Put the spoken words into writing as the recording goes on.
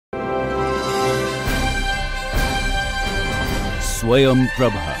Swayam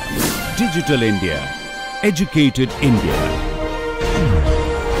Prabha. Digital India. Educated India.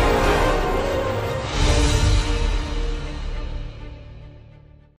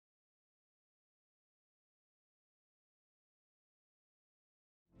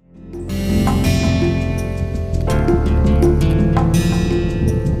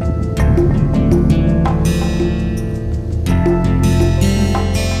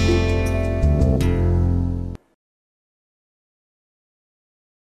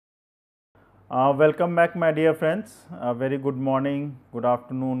 Welcome back, my dear friends. Very good morning, good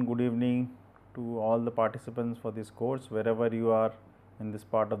afternoon, good evening to all the participants for this course, wherever you are in this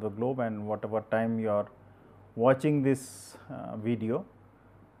part of the globe and whatever time you are watching this video.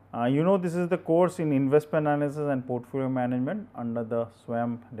 This is the course in investment analysis and portfolio management under the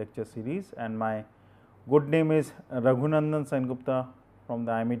Swayam lecture series, and my good name is Raghunandan Sengupta from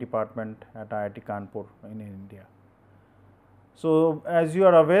the IIT department at IIT Kanpur in India. So, as you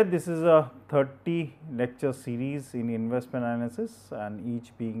are aware, this is a 30 lecture series in investment analysis and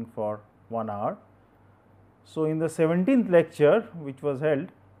each being for 1 hour. So, in the 17th lecture which was held,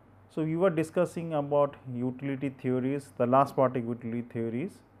 so we were discussing about utility theories, the last part of utility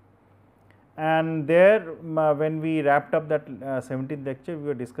theories, and there when we wrapped up that 17th lecture, we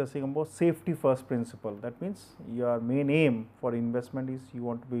were discussing about safety first principle. That means, your main aim for investment is you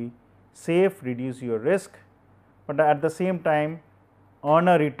want to be safe, reduce your risk, but at the same time earn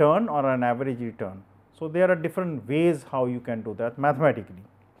a return or an average return. So, there are different ways how you can do that mathematically.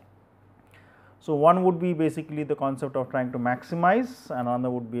 So, one would be basically the concept of trying to maximize, and another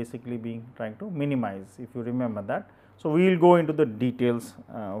would basically be trying to minimize, if you remember that. So, we will go into the details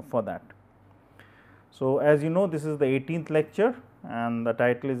for that. So, as you know, this is the 18th lecture and the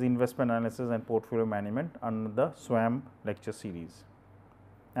title is investment analysis and portfolio management under the Swayam lecture series.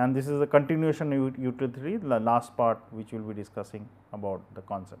 And this is a continuation of utility theory, the last part which we will be discussing about the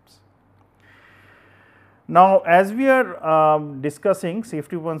concepts. Now, as we are discussing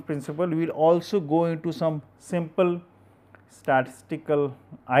safety first principle, we will also go into some simple statistical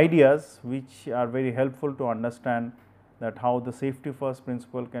ideas which are very helpful to understand that how the safety first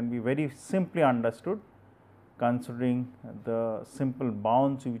principle can be very simply understood, considering the simple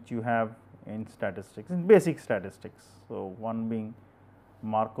bounds which you have in statistics, in basic statistics. So, one being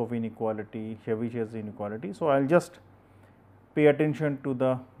Markov inequality, Chebyshev's inequality. So, I will just pay attention to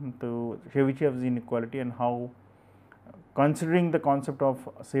the Chebyshev's inequality and how, considering the concept of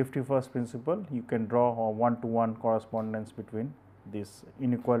safety first principle, you can draw a one-to-one correspondence between this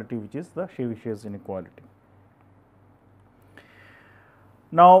inequality which is the Chebyshev's inequality.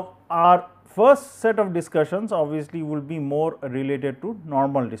 Now, our first set of discussions obviously will be more related to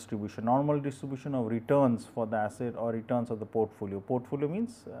normal distribution of returns for the asset or returns of the portfolio. Portfolio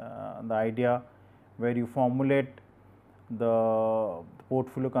means the idea where you formulate the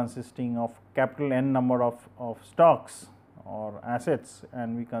portfolio consisting of capital N number of stocks or assets,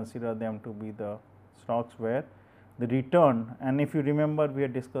 and we consider them to be the stocks where the return, and if you remember, we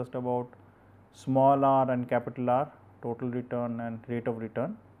had discussed about small r and capital R, total return and rate of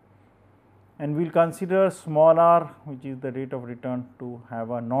return. And we will consider small r, which is the rate of return, to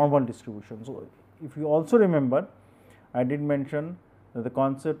have a normal distribution. So, if you also remember, I did mention that the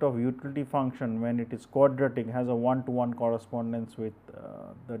concept of utility function, when it is quadratic, has a one-to-one correspondence with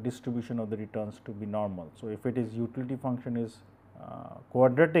the distribution of the returns to be normal. So, if it is utility function is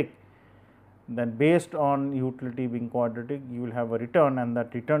quadratic, then based on utility being quadratic, you will have a return, and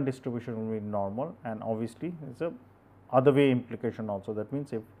that return distribution will be normal, and obviously, it is a other way implication also. That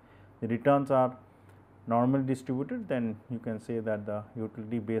means, if the returns are normally distributed, then you can say that the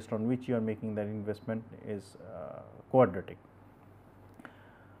utility based on which you are making that investment is quadratic.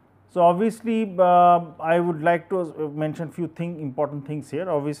 So, obviously, I would like to mention few important things here.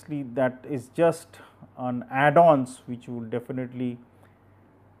 Obviously, that is just an add-ons which will definitely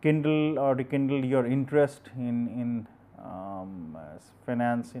kindle or rekindle your interest in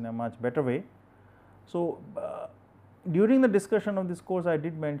finance in a much better way. So, during the discussion of this course, I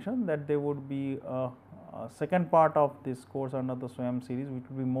did mention that there would be a second part of this course under the Swayam series, which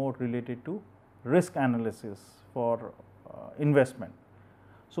will be more related to risk analysis for investment.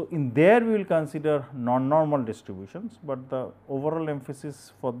 So, in there we will consider non-normal distributions, but the overall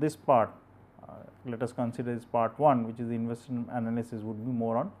emphasis for this part, let us consider is part 1, which is the investment analysis, would be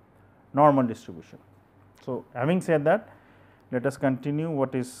more on normal distribution. So, having said that, let us continue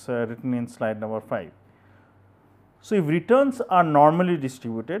what is written in slide number 5. So, if returns are normally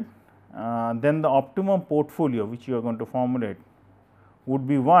distributed, then the optimum portfolio which you are going to formulate would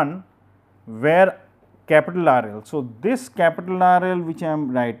be one where capital RL. So, this capital RL which I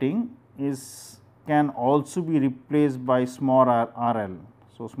am writing is can also be replaced by small RL.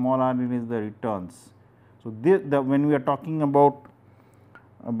 So, small RL is the returns. So, when we are talking about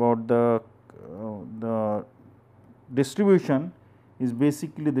the distribution is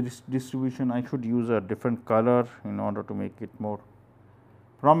basically the distribution. I should use a different color in order to make it more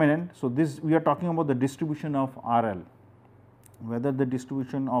prominent. So, this we are talking about the distribution of RL, whether the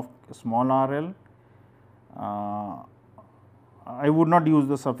distribution of small RL, I would not use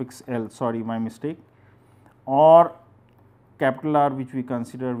the suffix L, sorry, my mistake, or capital R, which we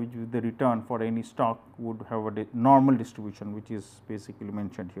consider, which is the return for any stock, would have a normal distribution, which is basically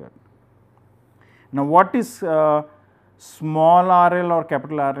mentioned here. Now, what is small RL or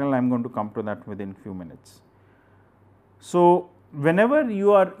capital RL? I am going to come to that within few minutes. So, whenever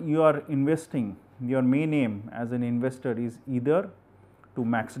you are investing, your main aim as an investor is either to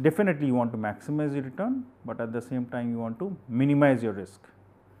definitely you want to maximize your return, but at the same time you want to minimize your risk.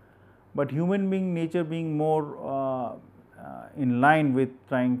 But human being nature being more in line with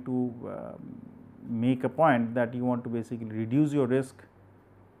trying to make a point that you want to basically reduce your risk,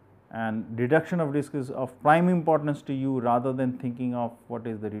 and reduction of risk is of prime importance to you rather than thinking of what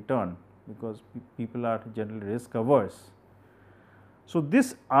is the return, because people are generally risk averse. So,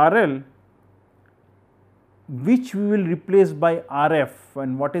 this RL, which we will replace by RF,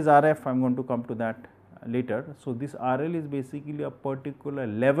 and what is RF, I am going to come to that later. So, this RL is basically a particular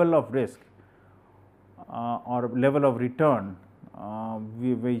level of risk or level of return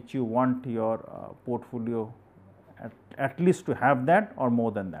which you want your portfolio at least to have that or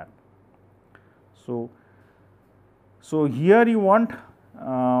more than that. So, here you want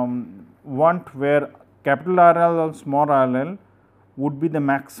where capital RL or small RL would be the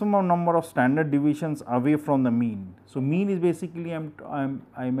maximum number of standard deviations away from the mean. So, mean is basically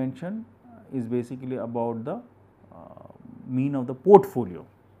I mentioned is basically about the mean of the portfolio.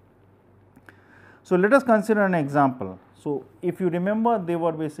 So, let us consider an example. So, if you remember, there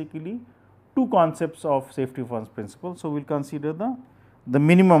were basically two concepts of safety first principle. So, we will consider the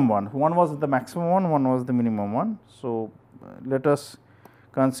minimum one was the maximum one was the minimum one. So, let us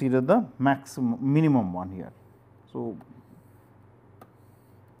consider the minimum one here. So,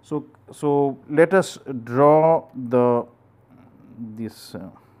 let us draw this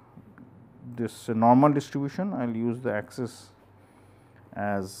normal distribution. I will use the axis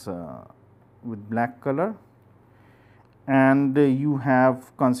as with black color, and you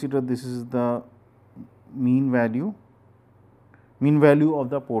have considered this is the mean value of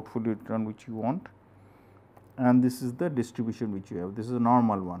the portfolio return which you want, and this is the distribution which you have. This is a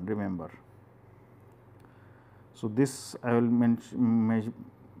normal one, remember. So, this I will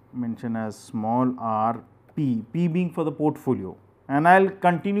mention as small r p, p being for the portfolio, and I will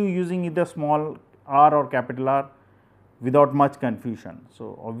continue using either small r or capital R without much confusion.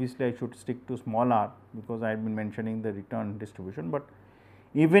 So, obviously, I should stick to small r because I have been mentioning the return distribution, but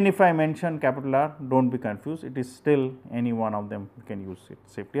even if I mention capital R, do not be confused, it is still any one of them you can use it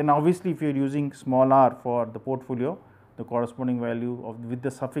safely. And obviously, if you are using small r for the portfolio, the corresponding value of with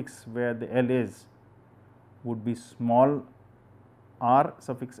the suffix where the L is would be small r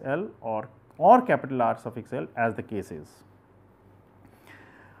suffix L or capital R suffix L, as the case is.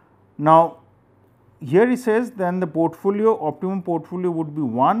 Now, here he says then the optimum portfolio would be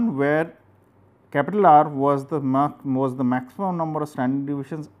one where capital R was the maximum number of standard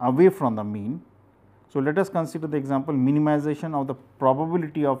deviations away from the mean. So, let us consider the example minimization of the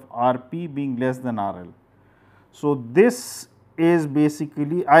probability of RP being less than RL. So, this is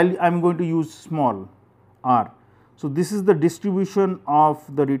basically I am going to use small r. So, this is the distribution of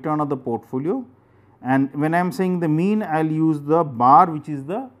the return of the portfolio, and when I am saying the mean, I will use the bar, which is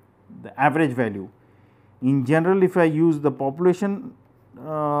the average value. In general, if I use the population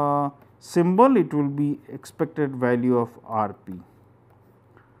symbol, it will be expected value of RP.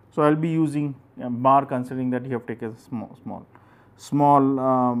 So, I will be using a bar considering that you have taken small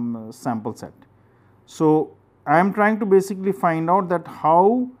sample set. So, I am trying to basically find out that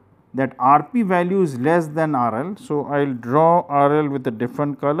how that RP value is less than RL. So, I will draw RL with a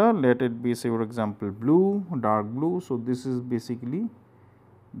different color, let it be say for example blue, dark blue. So, this is basically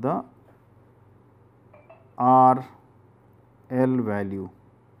the RL value.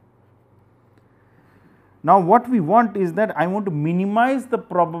 Now, what we want is that I want to minimize the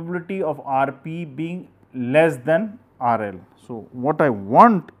probability of RP being less than RL. So, what I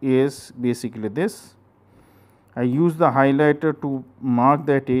want is basically this. I use the highlighter to mark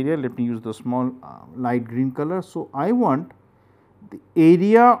that area. Let me use the small light green color. So, I want the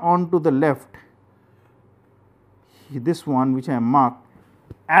area onto the left, this one which I am marked,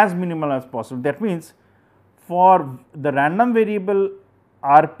 as minimal as possible. That means, for the random variable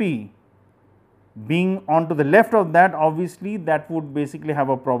RP, being onto the left of that, obviously that would basically have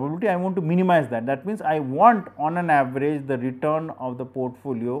a probability. I want to minimize that. That means, I want on an average the return of the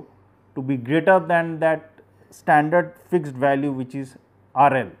portfolio to be greater than that standard fixed value, which is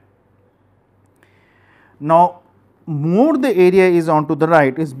RL. Now, more the area is onto the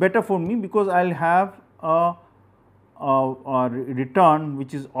right is better for me, because I will have a return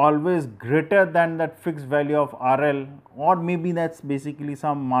which is always greater than that fixed value of RL, or maybe that is basically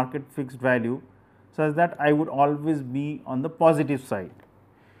some market fixed value, such that I would always be on the positive side.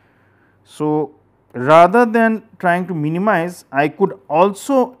 So, rather than trying to minimize, I could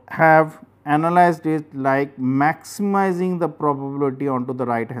also have analyzed it like maximizing the probability onto the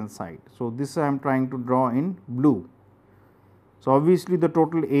right hand side. So, this I am trying to draw in blue. So, obviously, the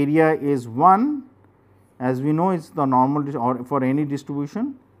total area is 1, as we know it is the normal or for any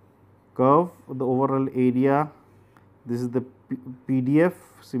distribution curve, the overall area, this is the PDF.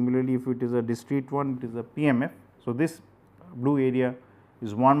 Similarly, if it is a discrete one, it is a PMF. So, this blue area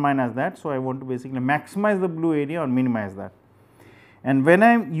is 1 minus that. So, I want to basically maximize the blue area or minimize that. And when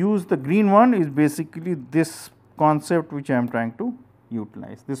I use the green one, is basically this concept which I am trying to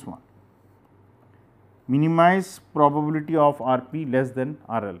utilize, this one, minimize probability of RP less than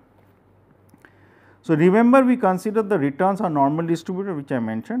RL. So, remember we consider the returns are normal distributed, which I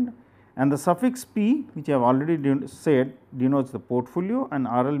mentioned, and the suffix P, which I have already said, denotes the portfolio, and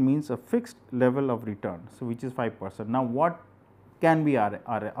RL means a fixed level of return. So, which is 5%. Now, what can be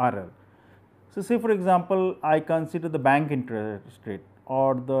RL? So, say for example, I consider the bank interest rate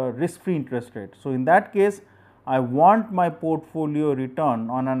or the risk free interest rate. So, in that case, I want my portfolio return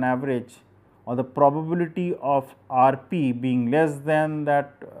on an average, or the probability of RP being less than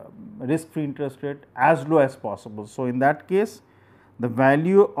that risk free interest rate as low as possible. So, in that case, the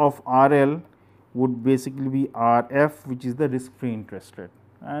value of RL would basically be RF, which is the risk free interest rate,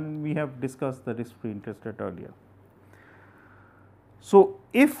 and we have discussed the risk free interest rate earlier. So,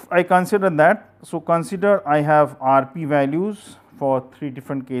 if I consider that, so consider I have RP values for 3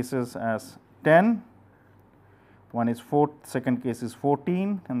 different cases as 10, one is 4, second case is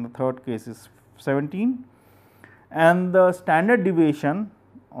 14, and the third case is 17, and the standard deviation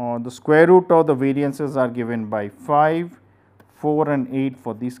or the square root of the variances are given by 5, 4 and 8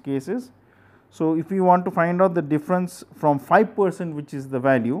 for these cases. So, if we want to find out the difference from 5%, which is the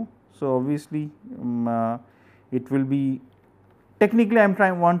value, so obviously it will be, technically I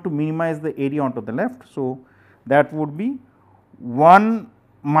am want to minimize the area onto the left. So, that would be 1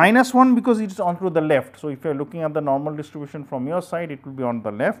 minus 1, because it is onto the left. So, if you are looking at the normal distribution from your side, it will be on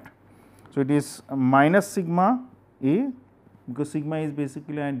the left. So, it is minus sigma A, because sigma is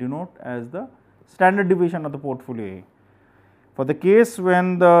basically I denote as the standard deviation of the portfolio A. For the case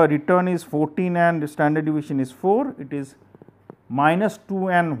when the return is 14 and the standard deviation is 4, it is minus 2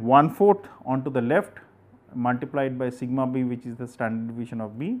 and 1/4 onto the left, multiplied by sigma B, which is the standard deviation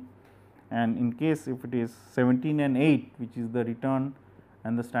of B, and in case if it is 17 and 8, which is the return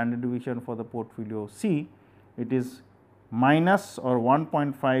and the standard deviation for the portfolio C, it is minus or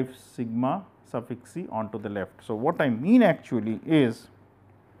 1.5 sigma suffix C onto the left. So, what I mean actually is,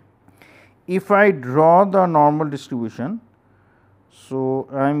 if I draw the normal distribution, so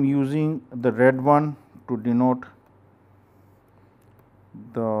I am using the red one to denote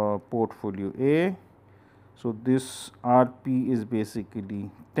the portfolio A. So, this RP is basically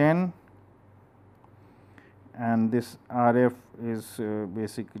 10 and this RF is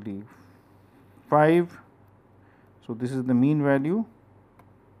basically 5. So, this is the mean value.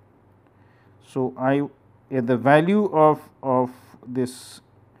 So, the value of this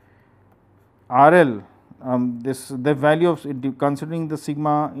RL, the value of considering the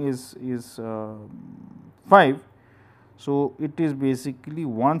sigma is 5. So, it is basically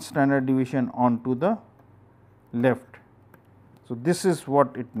 1 standard deviation onto the left. So, this is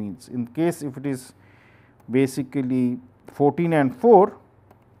what it means. In case if it is basically 14 and 4,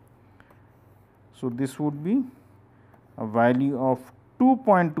 so this would be a value of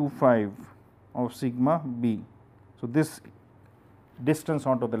 2.25 of sigma B. So, this distance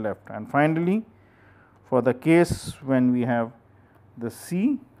onto the left, and finally, for the case when we have the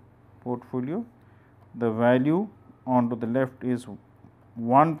C portfolio, the value onto the left is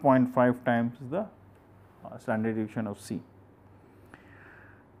 1.5 times the standard deviation of C.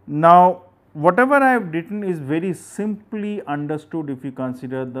 Now, whatever I have written is very simply understood if you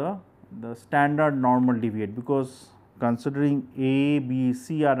consider the standard normal deviate, because considering A, B,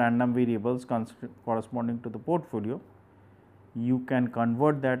 C are random variables corresponding to the portfolio, you can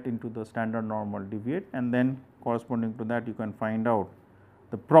convert that into the standard normal deviate, and then corresponding to that you can find out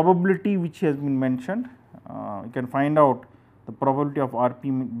the probability which has been mentioned. You can find out the probability of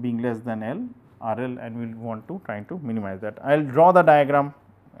RP being less than L, RL, and we will want to try to minimize that. I will draw the diagram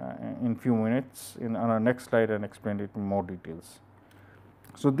in few minutes on our next slide and explain it in more details.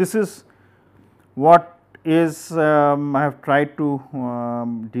 So, this is what is I have tried to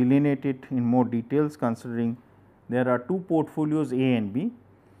delineate it in more details, considering there are two portfolios A and B,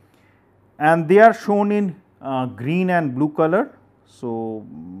 and they are shown in green and blue color. So,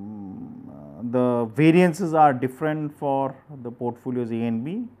 the variances are different for the portfolios A and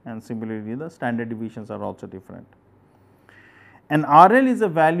B, and similarly the standard deviations are also different. And RL is a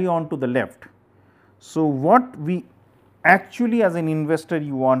value on to the left. So, what we actually as an investor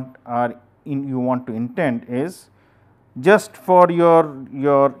you want to intend is, just for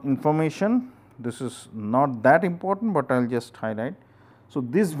your information, this is not that important, but I will just highlight. So,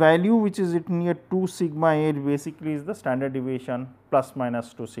 this value which is written here 2 sigma A basically is the standard deviation plus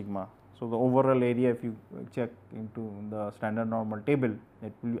minus 2 sigma. So, the overall area, if you check into the standard normal table,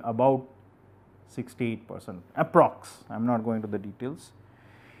 it will be about 68% approx. I am not going to the details.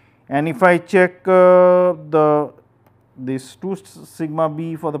 And if I check this 2 sigma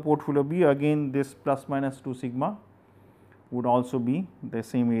B for the portfolio B, again this plus minus 2 sigma would also be the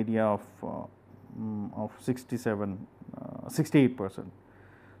same area of 68%.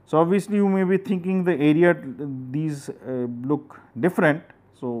 So, obviously, you may be thinking the area these look different.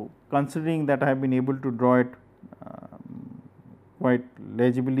 So, considering that I have been able to draw it quite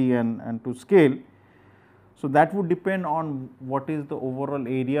legibly and to scale. So, that would depend on what is the overall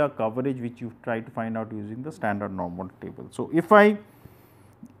area coverage which you try to find out using the standard normal table. So, if I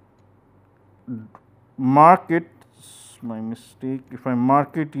mark it, my mistake, if I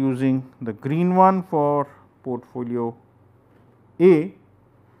mark it using the green one for portfolio A.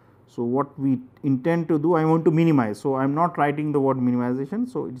 So, what we intend to do, I want to minimize. So, I am not writing the word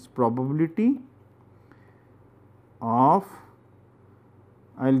minimization. So, it is probability of,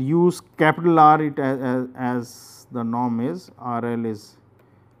 I will use capital R it as the norm is, RL is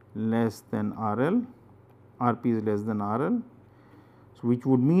less than RL, RP is less than RL. So, which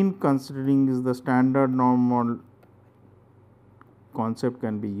would mean, considering is the standard normal concept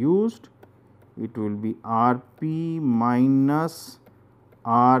can be used, it will be RP minus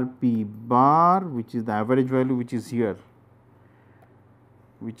RP bar, which is the average value which is here,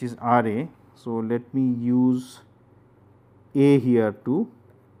 which is RA. So, let me use A here to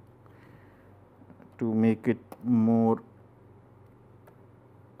make it more.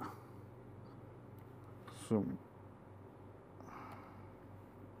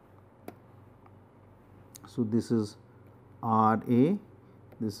 So, this is RA,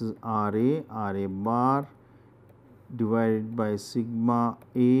 this is RA, RA bar divided by sigma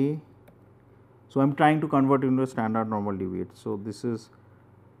A. So, I am trying to convert into a standard normal deviate. So, this is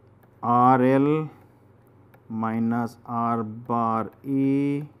RL minus R bar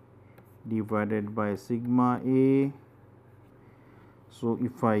A divided by sigma A. So,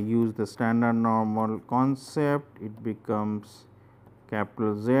 if I use the standard normal concept, it becomes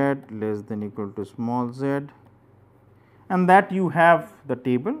capital Z less than equal to small z, and that you have the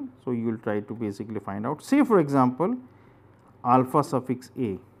table. So, you will try to basically find out, say for example, alpha suffix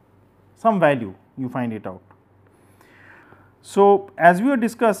A, some value you find it out. So, as we are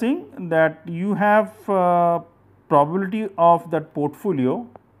discussing that you have probability of that portfolio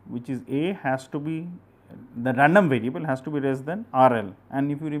which is A has to be, the random variable has to be less than RL,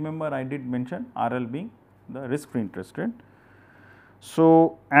 and if you remember I did mention RL being the risk free interest rate.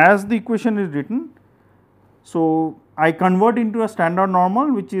 So, as the equation is written, so I convert into a standard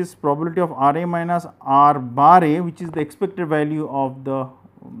normal which is probability of RA minus R bar A, which is the expected value of the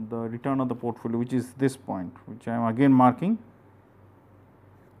return of the portfolio, which is this point, which I am again marking.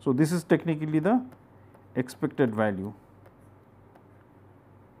 So, this is technically the expected value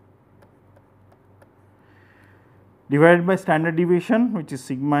divided by standard deviation, which is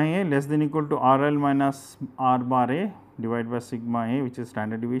sigma A less than equal to RL minus R bar A divided by sigma A, which is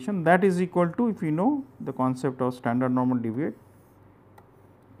standard deviation. That is equal to, if you know the concept of standard normal deviate,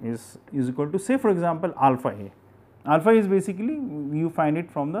 is equal to, say for example, alpha A. Alpha is basically you find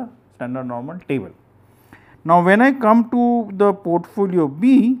it from the standard normal table. Now, when I come to the portfolio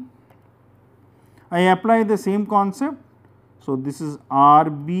B, I apply the same concept. So, this is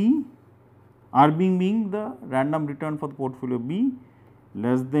RB, RB being the random return for the portfolio B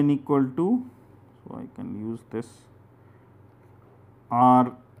less than equal to, so I can use this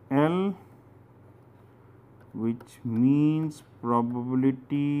RL, which means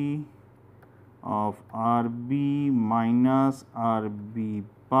probability of RB minus RB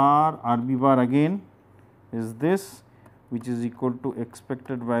bar again is this, which is equal to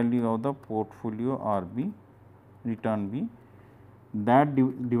expected value of the portfolio RB, return B, that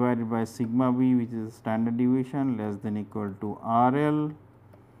divided by sigma b, which is standard deviation, less than equal to RL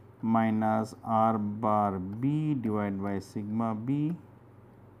minus R bar B divided by sigma B.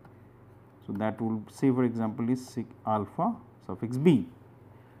 So, that will say for example is sig alpha suffix B.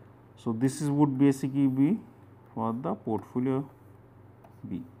 So, this is would basically be for the portfolio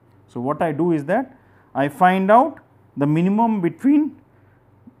B. So, what I do is that I find out the minimum between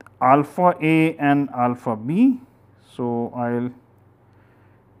alpha A and alpha B. So, I will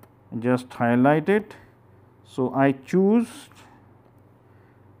just highlight it. So, I choose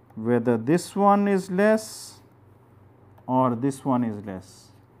whether this one is less or this one is less.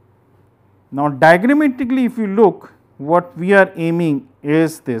 Now, diagrammatically if you look, what we are aiming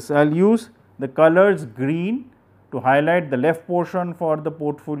is this. I will use the colors green to highlight the left portion for the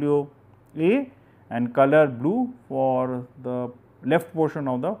portfolio A and color blue for the left portion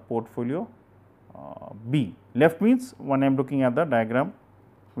of the portfolio B. Left means when I am looking at the diagram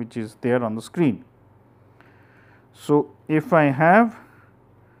which is there on the screen. So, if I have,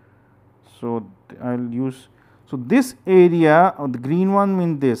 so I will use, so this area of the green one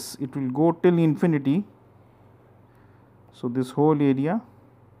means this, it will go till infinity. So, this whole area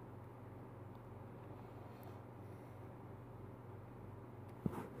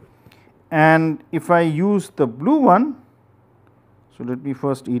and if I use the blue one, so let me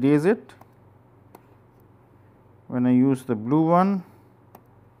first erase it. When I use the blue one,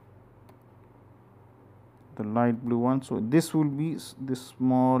 the light blue one, so this will be this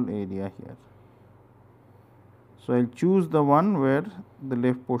small area here. So, I will choose the one where the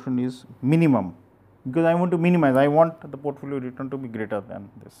left portion is minimum, because I want to minimize, I want the portfolio return to be greater than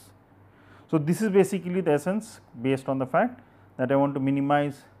this. So, this is basically the essence based on the fact that I want to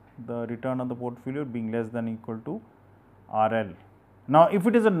minimize the return of the portfolio being less than equal to RL. Now, if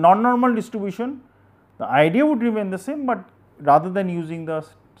it is a non-normal distribution, the idea would remain the same, but rather than using the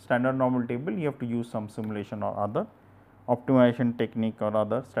standard normal table, you have to use some simulation or other optimization technique or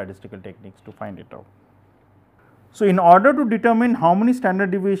other statistical techniques to find it out. So, in order to determine how many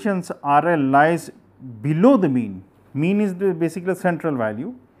standard deviations RL lies below the mean, mean is the basically central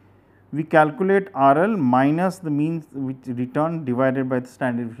value, we calculate RL minus the mean which return divided by the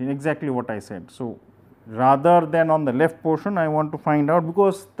standard deviation, exactly what I said. So, rather than on the left portion, I want to find out,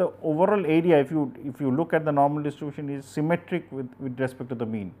 because the overall area if you look at the normal distribution is symmetric with respect to the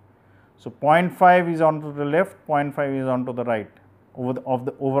mean. So, 0.5 is onto the left, 0.5 is onto the right of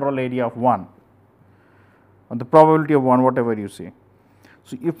the overall area of 1, or the probability of 1, whatever you say.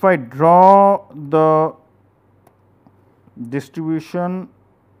 So, if I draw the distribution,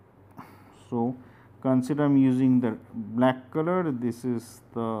 so consider I am using the black color, this is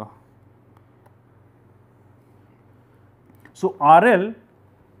the, so RL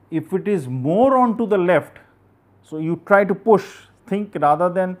if it is more onto the left, so you try to push, think rather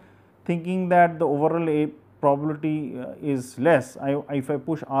than thinking that the overall probability is less, if I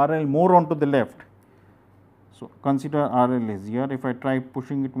push RL more onto the left. So, consider RL is here, if I try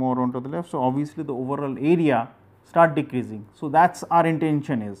pushing it more onto the left, so obviously the overall area start decreasing. So, that is our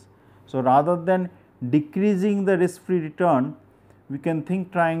intention is. So, rather than decreasing the risk free return, we can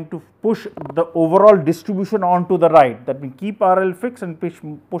think trying to push the overall distribution onto the right, that means keep RL fixed and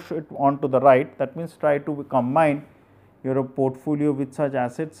push it onto the right, that means try to combine your portfolio with such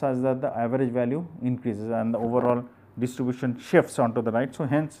assets such that the average value increases and the overall distribution shifts onto the right. So,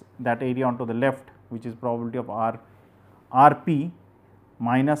 hence that area onto the left, which is probability of RP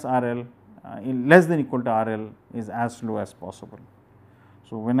minus RL less than equal to RL, is as low as possible.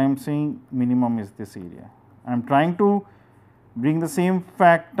 So, when I am saying minimum is this area, I am trying to bring the same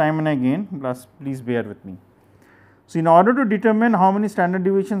fact time and again, plus please bear with me. So, in order to determine how many standard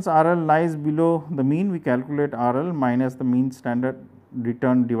deviations RL lies below the mean, we calculate RL minus the mean standard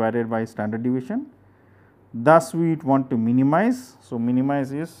return divided by standard deviation. Thus, we want to minimize. So,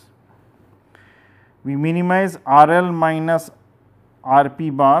 minimize is, we minimize RL minus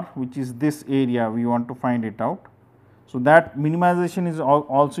RP bar, which is this area, we want to find it out. So, that minimization is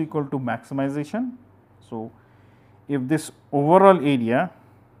also equal to maximization. So, if this overall area,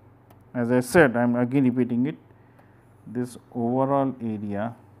 as I said, I am again repeating it, this overall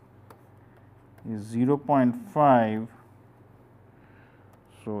area is 0.5.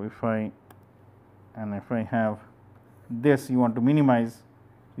 So, if I have this, you want to minimize,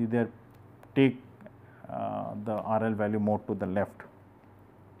 either take the RL value more to the left.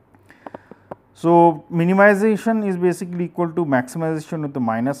 So, minimization is basically equal to maximization with the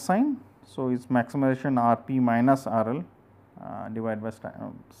minus sign. So, it is maximization RP minus RL divided by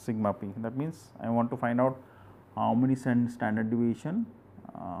sigma p. That means, I want to find out how many standard deviation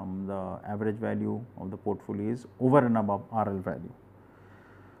the average value of the portfolio is over and above RL value.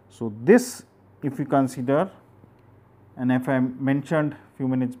 So, this if you consider, and if I mentioned few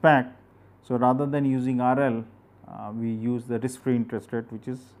minutes back, so rather than using RL, we use the risk free interest rate, which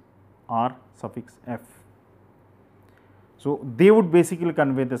is R suffix F. So, they would basically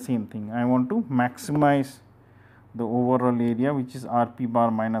convey the same thing. I want to maximize the overall area, which is RP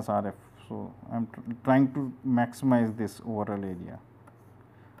bar minus RF. So, I am trying to maximize this overall area,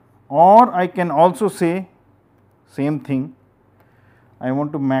 or I can also say same thing, I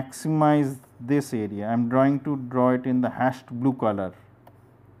want to maximize this area. I am draw it in the hashed blue color,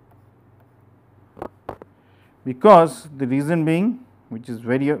 because the reason being, which is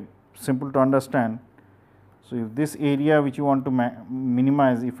very simple to understand. So, if this area which you want to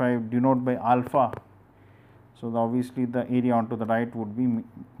minimize, if I denote by alpha, so obviously the area onto the right would be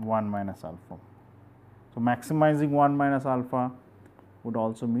 1 minus alpha. So, maximizing 1 minus alpha would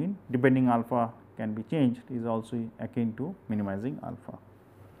also mean, depending alpha can be changed, is also akin to minimizing alpha.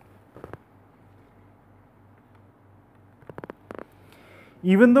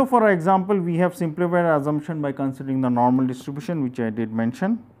 Even though, for example, we have simplified our assumption by considering the normal distribution, which I did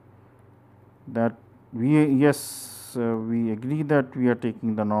mention, that we we agree that we are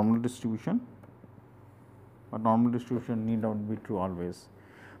taking the normal distribution, but normal distribution need not be true always.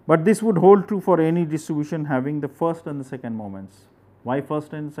 But this would hold true for any distribution having the first and the second moments. Why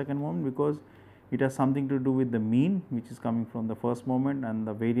first and second moment? Because it has something to do with the mean, which is coming from the first moment, and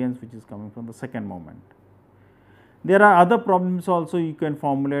the variance, which is coming from the second moment. There are other problems also you can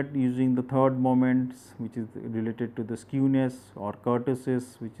formulate using the third moment, which is related to the skewness, or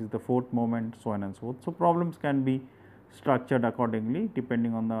kurtosis, which is the fourth moment, so on and so forth. So, problems can be structured accordingly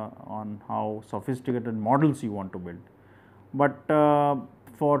depending on how sophisticated models you want to build. But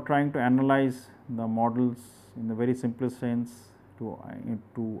for trying to analyze the models in the very simplest sense, to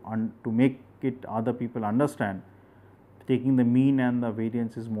make it other people understand, taking the mean and the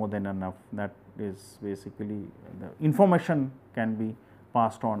variance is more than enough. That is basically the information can be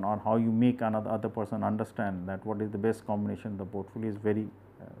passed on, or how you make other person understand that what is the best combination of the portfolio is very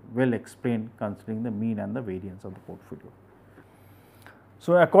well explained, considering the mean and the variance of the portfolio.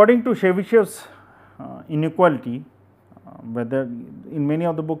 So, according to Chebyshev's inequality, whether in many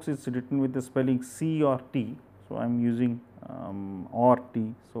of the books it is written with the spelling C or T. So, I am using or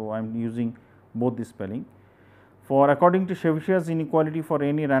T. So, I am using both the spelling. For according to Chebyshev's inequality for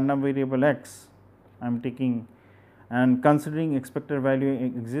any random variable x, I am taking and considering expected value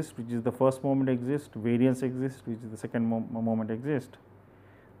exists, which is the first moment exists, variance exists, which is the second moment exists,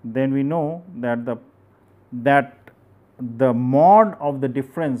 then we know that the mod of the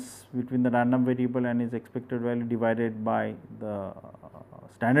difference between the random variable and its expected value divided by the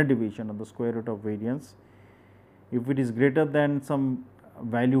standard deviation of the square root of variance, if it is greater than some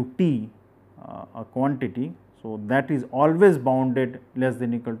value t, a quantity, so that is always bounded less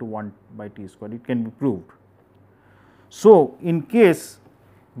than or equal to 1 by t square, it can be proved. So, in case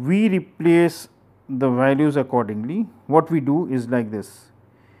we replace the values accordingly, what we do is like this: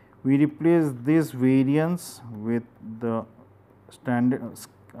 we replace this variance with the standard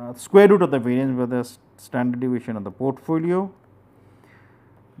square root of the variance with the standard deviation of the portfolio.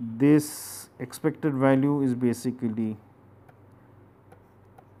 This expected value is basically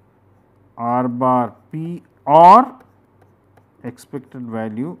R bar P, or expected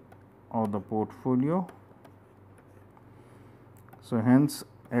value of the portfolio. So, hence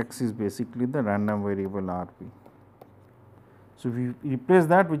x is basically the random variable R P. So, if we replace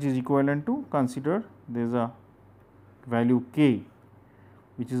that, which is equivalent to, consider there is a value k,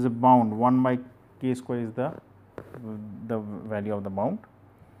 which is a bound 1 by k square is the value of the bound.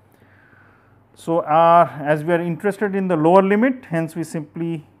 So, as we are interested in the lower limit, hence we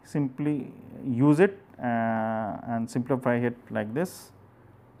simply use it and simplify it like this.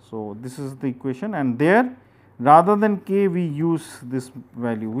 So, this is the equation, and there rather than k we use this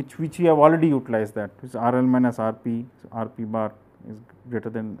value, which we have already utilized, that is RL minus RP, RP bar is greater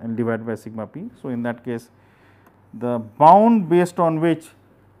than and divided by sigma p. So, in that case the bound based on which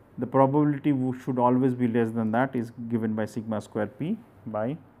the probability should always be less than that is given by sigma square p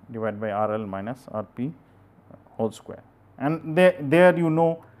by divided by RL minus RP whole square. And there you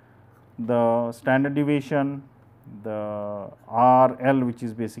know the standard deviation, the RL, which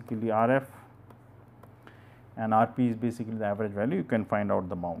is basically RF, and RP is basically the average value, you can find out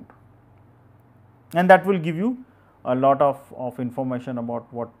the bound. And that will give you a lot of information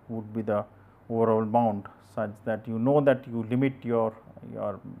about what would be the overall bound, such that you know that you limit your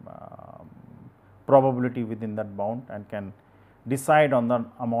probability within that bound and can decide on the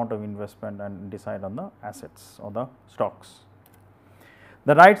amount of investment and decide on the assets or the stocks.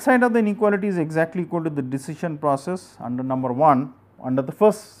 The right side of the inequality is exactly equal to the decision process under number 1, under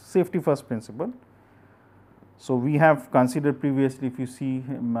the safety first principle. So, we have considered previously, if you see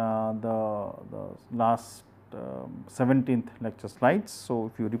the last 17th lecture slides.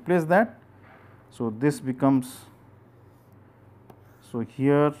 So, if you replace that, so this becomes, so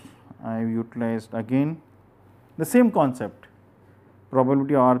here I have utilized again the same concept,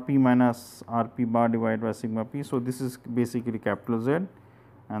 probability of RP minus RP bar divided by sigma p. So, this is basically capital Z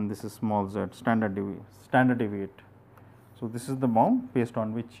and this is small z, standard deviate. So, this is the bound based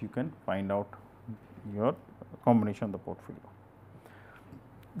on which you can find out your combination of the portfolio.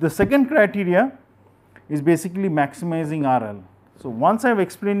 The second criteria is basically maximizing RL. So, once I have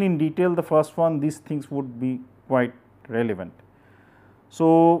explained in detail the first one, these things would be quite relevant.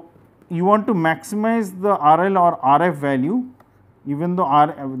 So, you want to maximize the RL or RF value, even though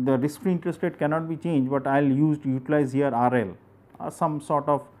the risk free interest rate cannot be changed, but I will utilize here RL, some sort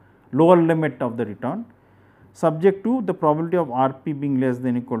of lower limit of the return, subject to the probability of RP being less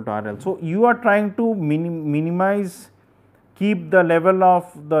than equal to RL. So, you are trying to minimize, keep the level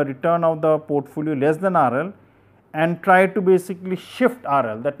of the return of the portfolio less than RL and try to basically shift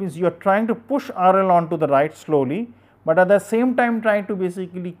RL. That means, you are trying to push RL onto the right slowly, but at the same time trying to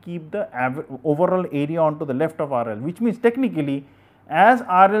basically keep the overall area onto the left of RL, which means technically as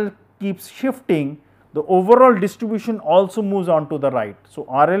RL keeps shifting, the overall distribution also moves on to the right. So,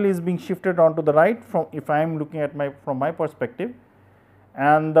 RL is being shifted onto the right from, if I am looking at from my perspective,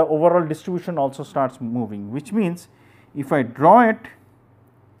 and the overall distribution also starts moving, which means if I draw it,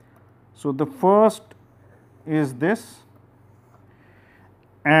 so the first is this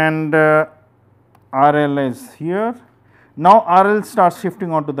and RL is here. Now, RL starts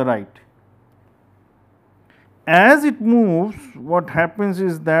shifting onto the right. As it moves, what happens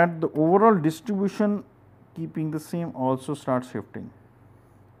is that the overall distribution keeping the same also starts shifting.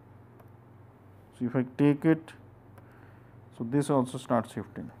 So, if I take it, so this also starts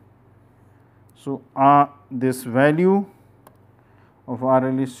shifting. So, this value of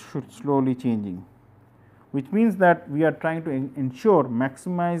RL is slowly changing, which means that we are trying to ensure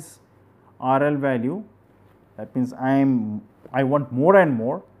maximize RL value. That means, I want more and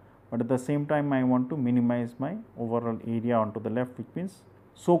more, but at the same time I want to minimize my overall area onto the left, which means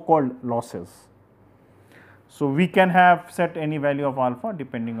so called losses. So, we can have set any value of alpha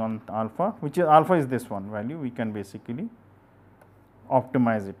depending on alpha, which is alpha is this one value, we can basically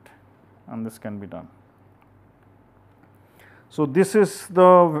optimize it and this can be done. So, this is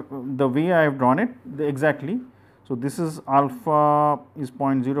the way I have drawn it exactly. So, this is alpha is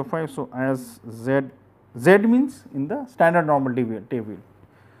 0.05. So, as Z means in the standard normal table.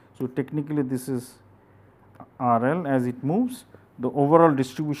 So, technically this is RL as it moves, the overall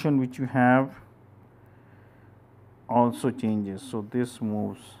distribution which you have also changes. So, this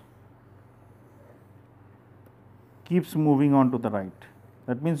moves, keeps moving on to the right.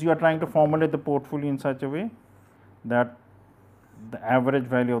 That means, you are trying to formulate the portfolio in such a way that the average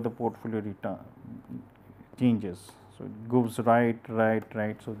value of the portfolio return changes. So, it goes right.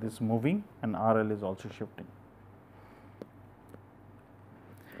 So, this moving and RL is also shifting.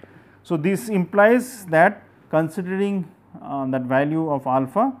 So, this implies that considering that value of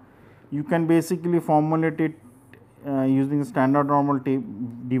alpha, you can basically formulate it using the standard normal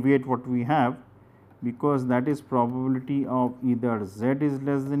deviate what we have, because that is probability of either Z is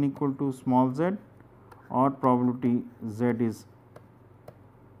less than equal to small z or probability Z is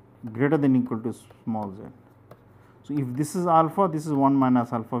greater than equal to small z. So, if this is alpha, this is 1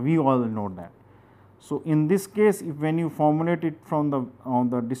 minus alpha, we all know that. So, in this case, if when you formulate it from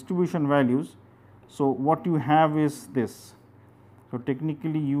the distribution values, so what you have is this. So,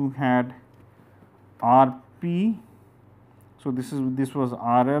 technically you had RP, so this was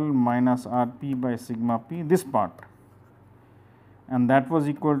RL minus RP by sigma p, this part, and that was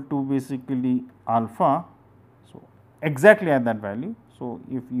equal to basically alpha. So, exactly at that value. So,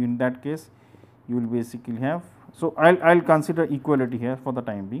 if you in that case you will basically have, so I will consider equality here for the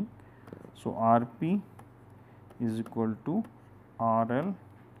time being. So, RP is equal to RL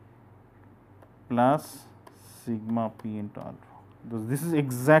plus sigma p into alpha. This is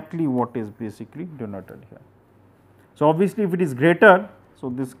exactly what is basically denoted here. So, obviously, if it is greater, so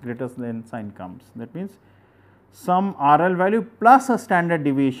this greater than sign comes. That means, some RL value plus a standard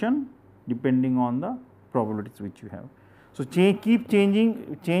deviation depending on the probabilities which you have. So, keep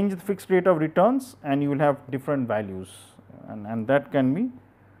changing, change the fixed rate of returns and you will have different values, and that can be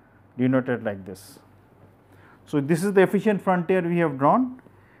denoted like this. So, this is the efficient frontier we have drawn,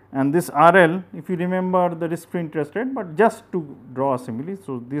 and this RL, if you remember the risk free interest rate, but just to draw a simile.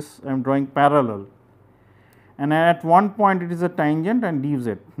 So, this I am drawing parallel, and at one point it is a tangent and leaves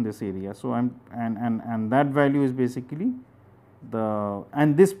it in this area. So, I am and that value is basically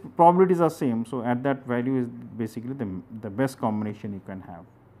and this probabilities are same. So, at that value is basically the best combination you can have.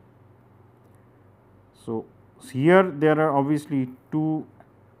 So, here there are obviously two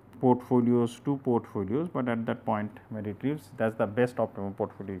portfolios, but at that point where it leaves, that is the best optimal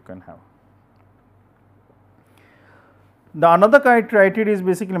portfolio you can have. The another criteria is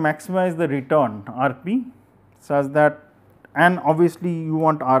basically maximize the return RP such that, and obviously you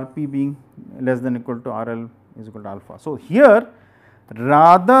want RP being less than equal to RL is equal to alpha. So, here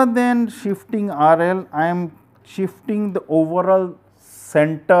rather than shifting RL, I am shifting the overall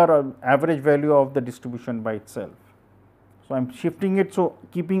center or average value of the distribution by itself. So, I am shifting it, so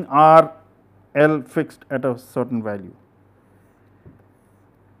keeping RL fixed at a certain value.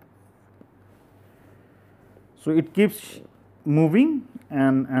 So, it keeps moving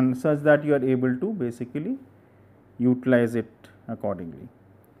and such that you are able to basically utilize it accordingly.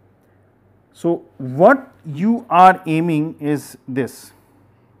 So, what you are aiming is this.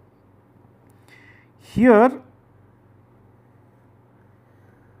 Here,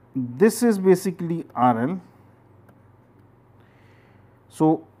 this is basically RL.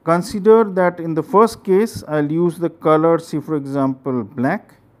 So, consider that in the first case, I will use the color, say for example,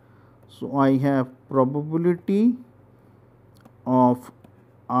 black. So, I have probability of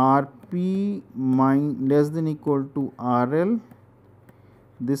RP less than equal to RL,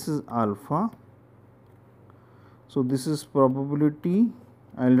 this is alpha. So, this is probability,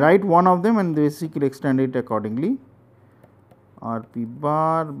 I will write one of them and basically extend it accordingly. RP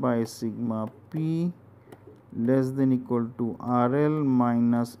bar by sigma p less than equal to RL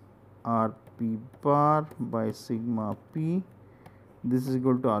minus RP bar by sigma p, this is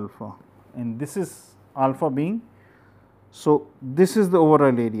equal to alpha, and this is alpha being. So, this is the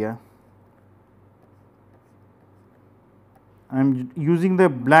overall area. I am using the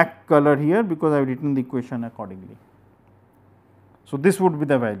black color here because I have written the equation accordingly. So, this would be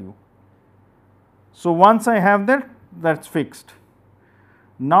the value. So, once I have that, that is fixed.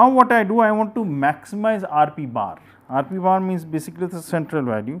 Now, what I do, I want to maximize RP bar. RP bar means basically the central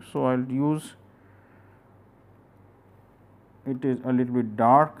value. So, I will use, it is a little bit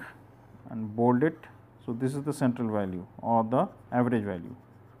dark and bold it. So, this is the central value or the average value.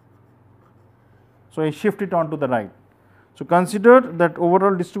 So, I shift it on to the right. So, consider that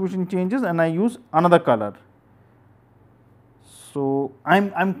overall distribution changes and I use another color. So, I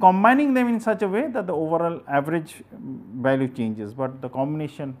am combining them in such a way that the overall average value changes, but the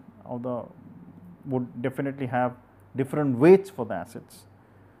combination of the would definitely have different weights for the assets.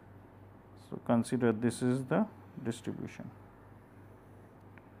 So, consider this is the distribution.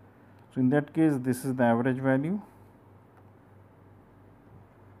 So, in that case, this is the average value.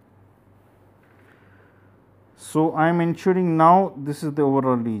 So, I am ensuring now this is the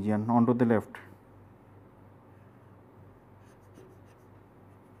overall region onto the left.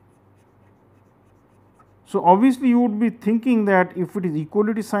 So, obviously, you would be thinking that if it is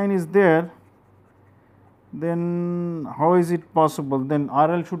equality sign is there, then how is it possible? Then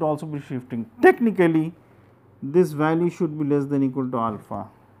RL should also be shifting. Technically, this value should be less than equal to alpha.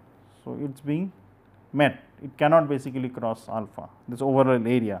 So, it is being met, it cannot basically cross alpha, this overall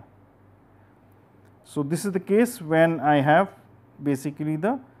area. So, this is the case when I have basically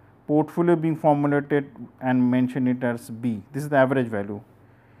the portfolio being formulated and mention it as B, this is the average value.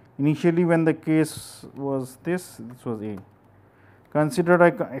 Initially, when the case was this was A. Consider I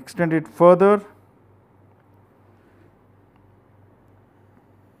extend it further.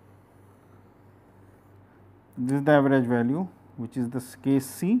 This is the average value, which is the case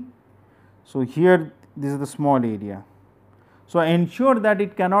C. So, here this is the small area. So, I ensure that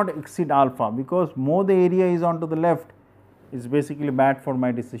it cannot exceed alpha, because more the area is onto the left is basically bad for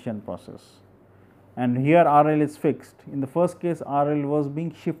my decision process, and here RL is fixed. In the first case, RL was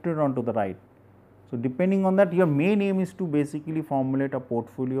being shifted onto the right. So, depending on that, your main aim is to basically formulate a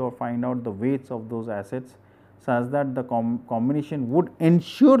portfolio or find out the weights of those assets such that the combination would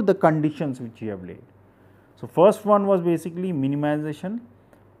ensure the conditions which you have laid. So, first one was basically minimization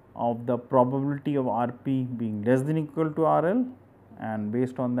of the probability of RP being less than equal to RL, and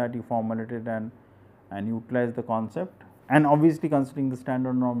based on that you formulated and utilized the concept, and obviously considering the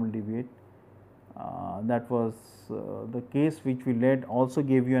standard normal deviate. That was the case which we led, also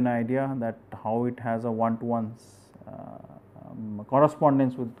gave you an idea that how it has a one-to-one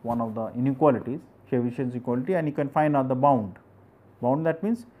correspondence with one of the inequalities, Chebyshev equality, and you can find out the bound. Bound, that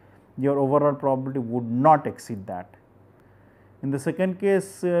means your overall probability would not exceed that. In the second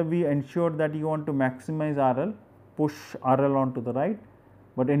case, we ensured that you want to maximize RL, push RL on to the right,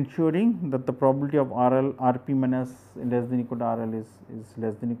 but ensuring that the probability of RL, RP minus less than equal to RL is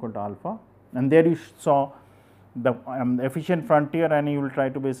less than equal to alpha. And there you saw the efficient frontier, and you will try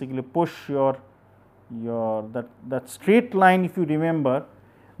to basically push your that straight line, if you remember,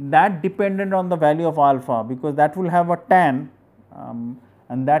 that depended on the value of alpha, because that will have a tan,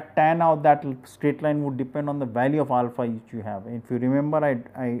 and that tan of that straight line would depend on the value of alpha which you have. If you remember,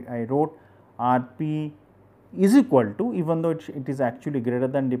 I wrote Rp is equal to, even though it is actually greater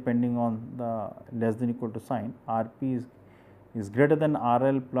than, depending on the less than equal to sign, Rp is greater than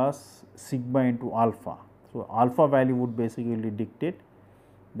RL plus sigma into alpha. So, alpha value would basically dictate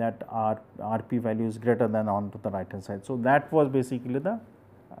that Rp value is greater than on to the right hand side. So, that was basically the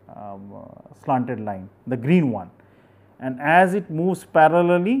slanted line, the green one, and as it moves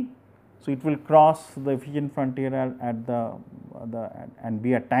parallelly, so it will cross the efficient frontier at the and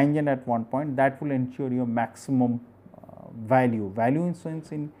be a tangent at one point. That will ensure your maximum value in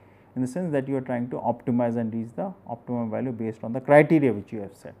sense, in the sense that you are trying to optimize and reach the optimum value based on the criteria which you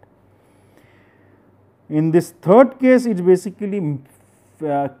have set. In this third case, it is basically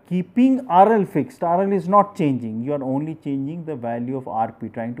keeping RL fixed. RL is not changing, you are only changing the value of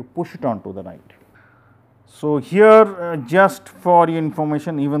Rp, trying to push it on to the right. So, here just for your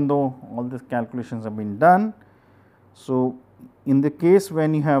information, even though all these calculations have been done. So, in the case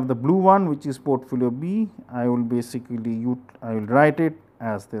when you have the blue one, which is portfolio B, I will basically I will write it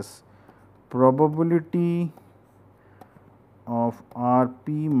as this probability of Rp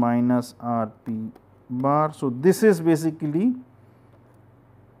minus Rp bar. So, this is basically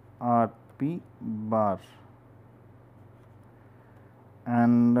Rp bar,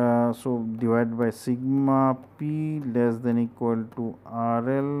 and so divided by sigma p less than equal to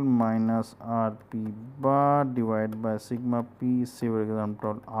RL minus Rp bar divided by sigma p, say for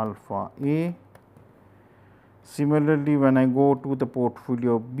example alpha A. Similarly, when I go to the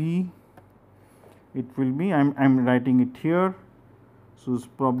portfolio B, it will be, I am writing it here. So, its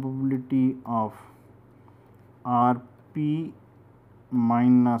probability of Rp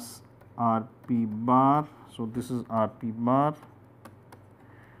minus Rp bar. So, this is Rp bar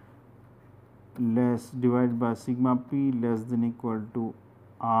less divided by sigma p less than equal to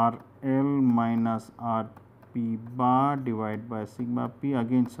RL minus Rp bar divided by sigma p,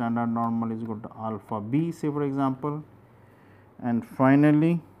 again standard normal is equal to alpha b, say for example. And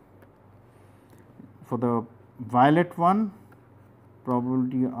finally, for the violet one,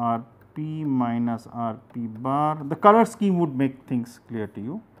 probability Rp minus Rp bar, the color scheme would make things clear to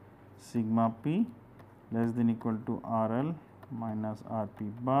you. Sigma p less than equal to RL minus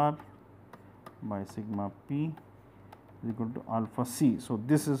Rp bar by sigma p is equal to alpha c. So,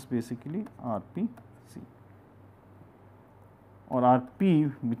 this is basically Rp c, or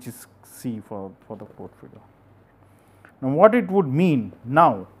Rp, which is c for the portfolio. Now, what it would mean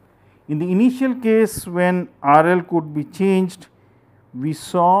now, in the initial case when RL could be changed, we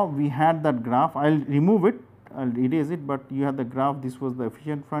saw we had that graph. I will remove it, I will erase it, but you have the graph. This was the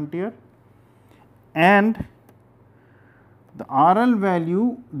efficient frontier, and the RL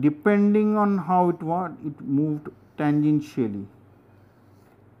value, depending on how it was, it moved tangentially.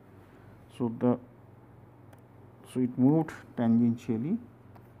 So, it moved tangentially,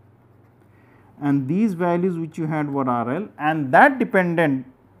 and these values which you had were RL, and that depended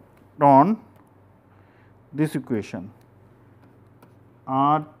on this equation,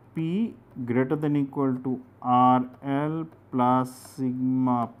 Rp greater than equal to RL plus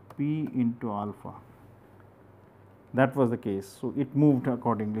sigma p into alpha. That was the case. So, it moved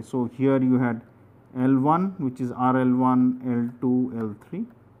accordingly. So, here you had L1, which is RL1, L2, L3,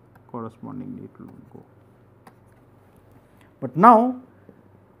 correspondingly it will go. But now,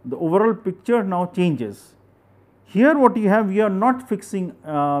 the overall picture now changes. Here what you have, you are not fixing,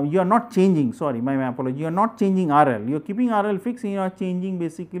 you are not changing, sorry, my apology, you are not changing RL, you are keeping RL fixed and you are changing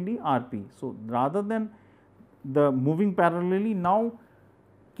basically Rp. So, rather than the moving parallelly, now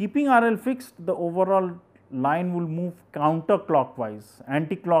keeping RL fixed, the overall line will move counterclockwise,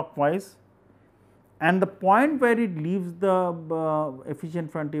 anti-clockwise, and the point where it leaves the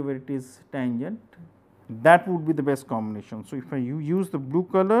efficient frontier, where it is tangent, that would be the best combination. So, if I use the blue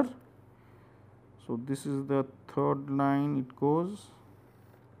color, so this is the third line it goes,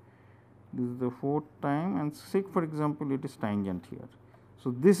 this is the fourth time, and say for example, it is tangent here.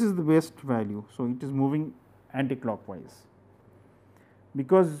 So, this is the best value. So, it is moving anti-clockwise,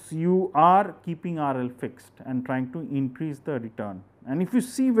 because you are keeping RL fixed and trying to increase the return. And if you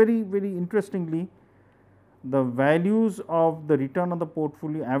see very interestingly, the values of the return on the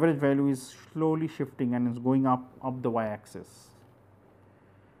portfolio, average value is slowly shifting and is going up the y axis.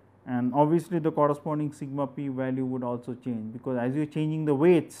 And obviously, the corresponding sigma p value would also change, because as you are changing the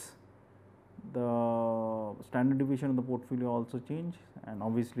weights, the standard deviation of the portfolio also change, and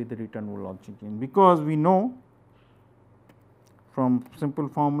obviously, the return will also change, because we know from simple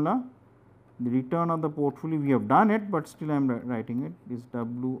formula, the return of the portfolio we have done it, but still I am writing it is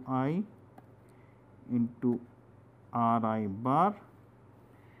Wi into Ri bar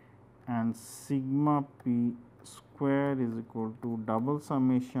and sigma p square is equal to double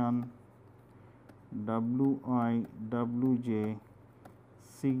summation Wi Wj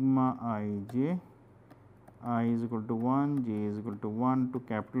sigma ij, I is equal to 1, j is equal to 1 to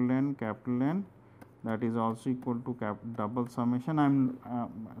capital N, that is also equal to double summation.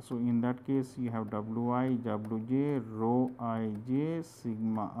 So in that case you have Wi Wj rho ij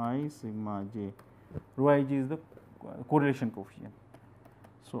sigma I sigma j. Rho ij is the correlation coefficient.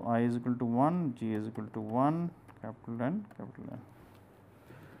 So I is equal to 1, j is equal to 1, capital N, capital N.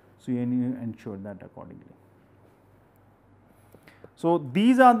 So you ensure that accordingly. So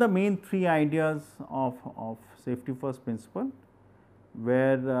these are the main three ideas of safety first principle,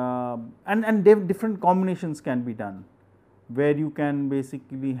 where and different combinations can be done, where you can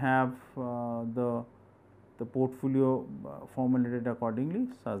basically have the portfolio formulated accordingly,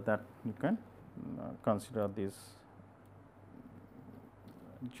 such that you can consider this.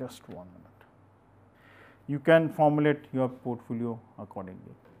 Just 1 minute. You can formulate your portfolio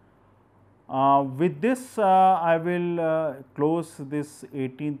accordingly. With this, I will close this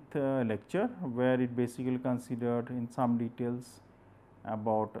 18th lecture, where it basically considered in some details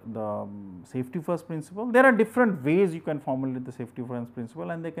about the safety first principle. There are different ways you can formulate the safety first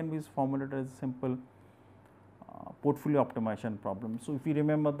principle, and they can be formulated as simple portfolio optimization problem. So, if you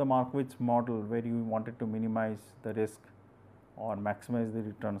remember the Markowitz model, where you wanted to minimize the risk or maximize the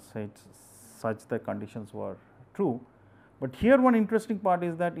return such the conditions were true. But here one interesting part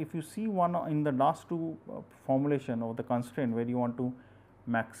is that if you see one in the last two formulation of the constraint, where you want to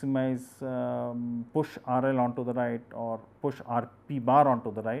maximize push RL onto the right or push RP bar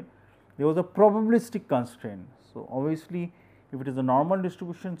onto the right, there was a probabilistic constraint. So, obviously, if it is a normal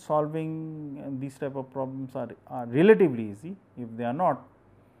distribution, solving these type of problems are relatively easy. If they are not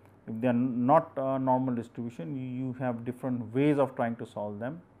normal distribution, you have different ways of trying to solve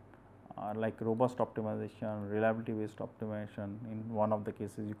them. Like robust optimization, reliability based optimization. In one of the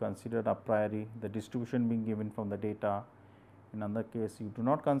cases, you consider a priori the distribution being given from the data. In another case, you do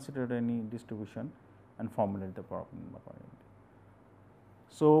not consider any distribution and formulate the problem accordingly.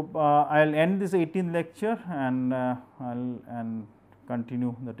 So, I will end this 18th lecture, and and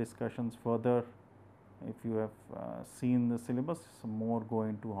continue the discussions further. If you have seen the syllabus, more go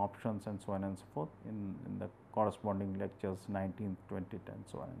into options and so on and so forth in the corresponding lectures 19th, 20th and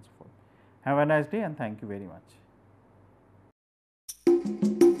so on and so forth. Have a nice day, and thank you very much.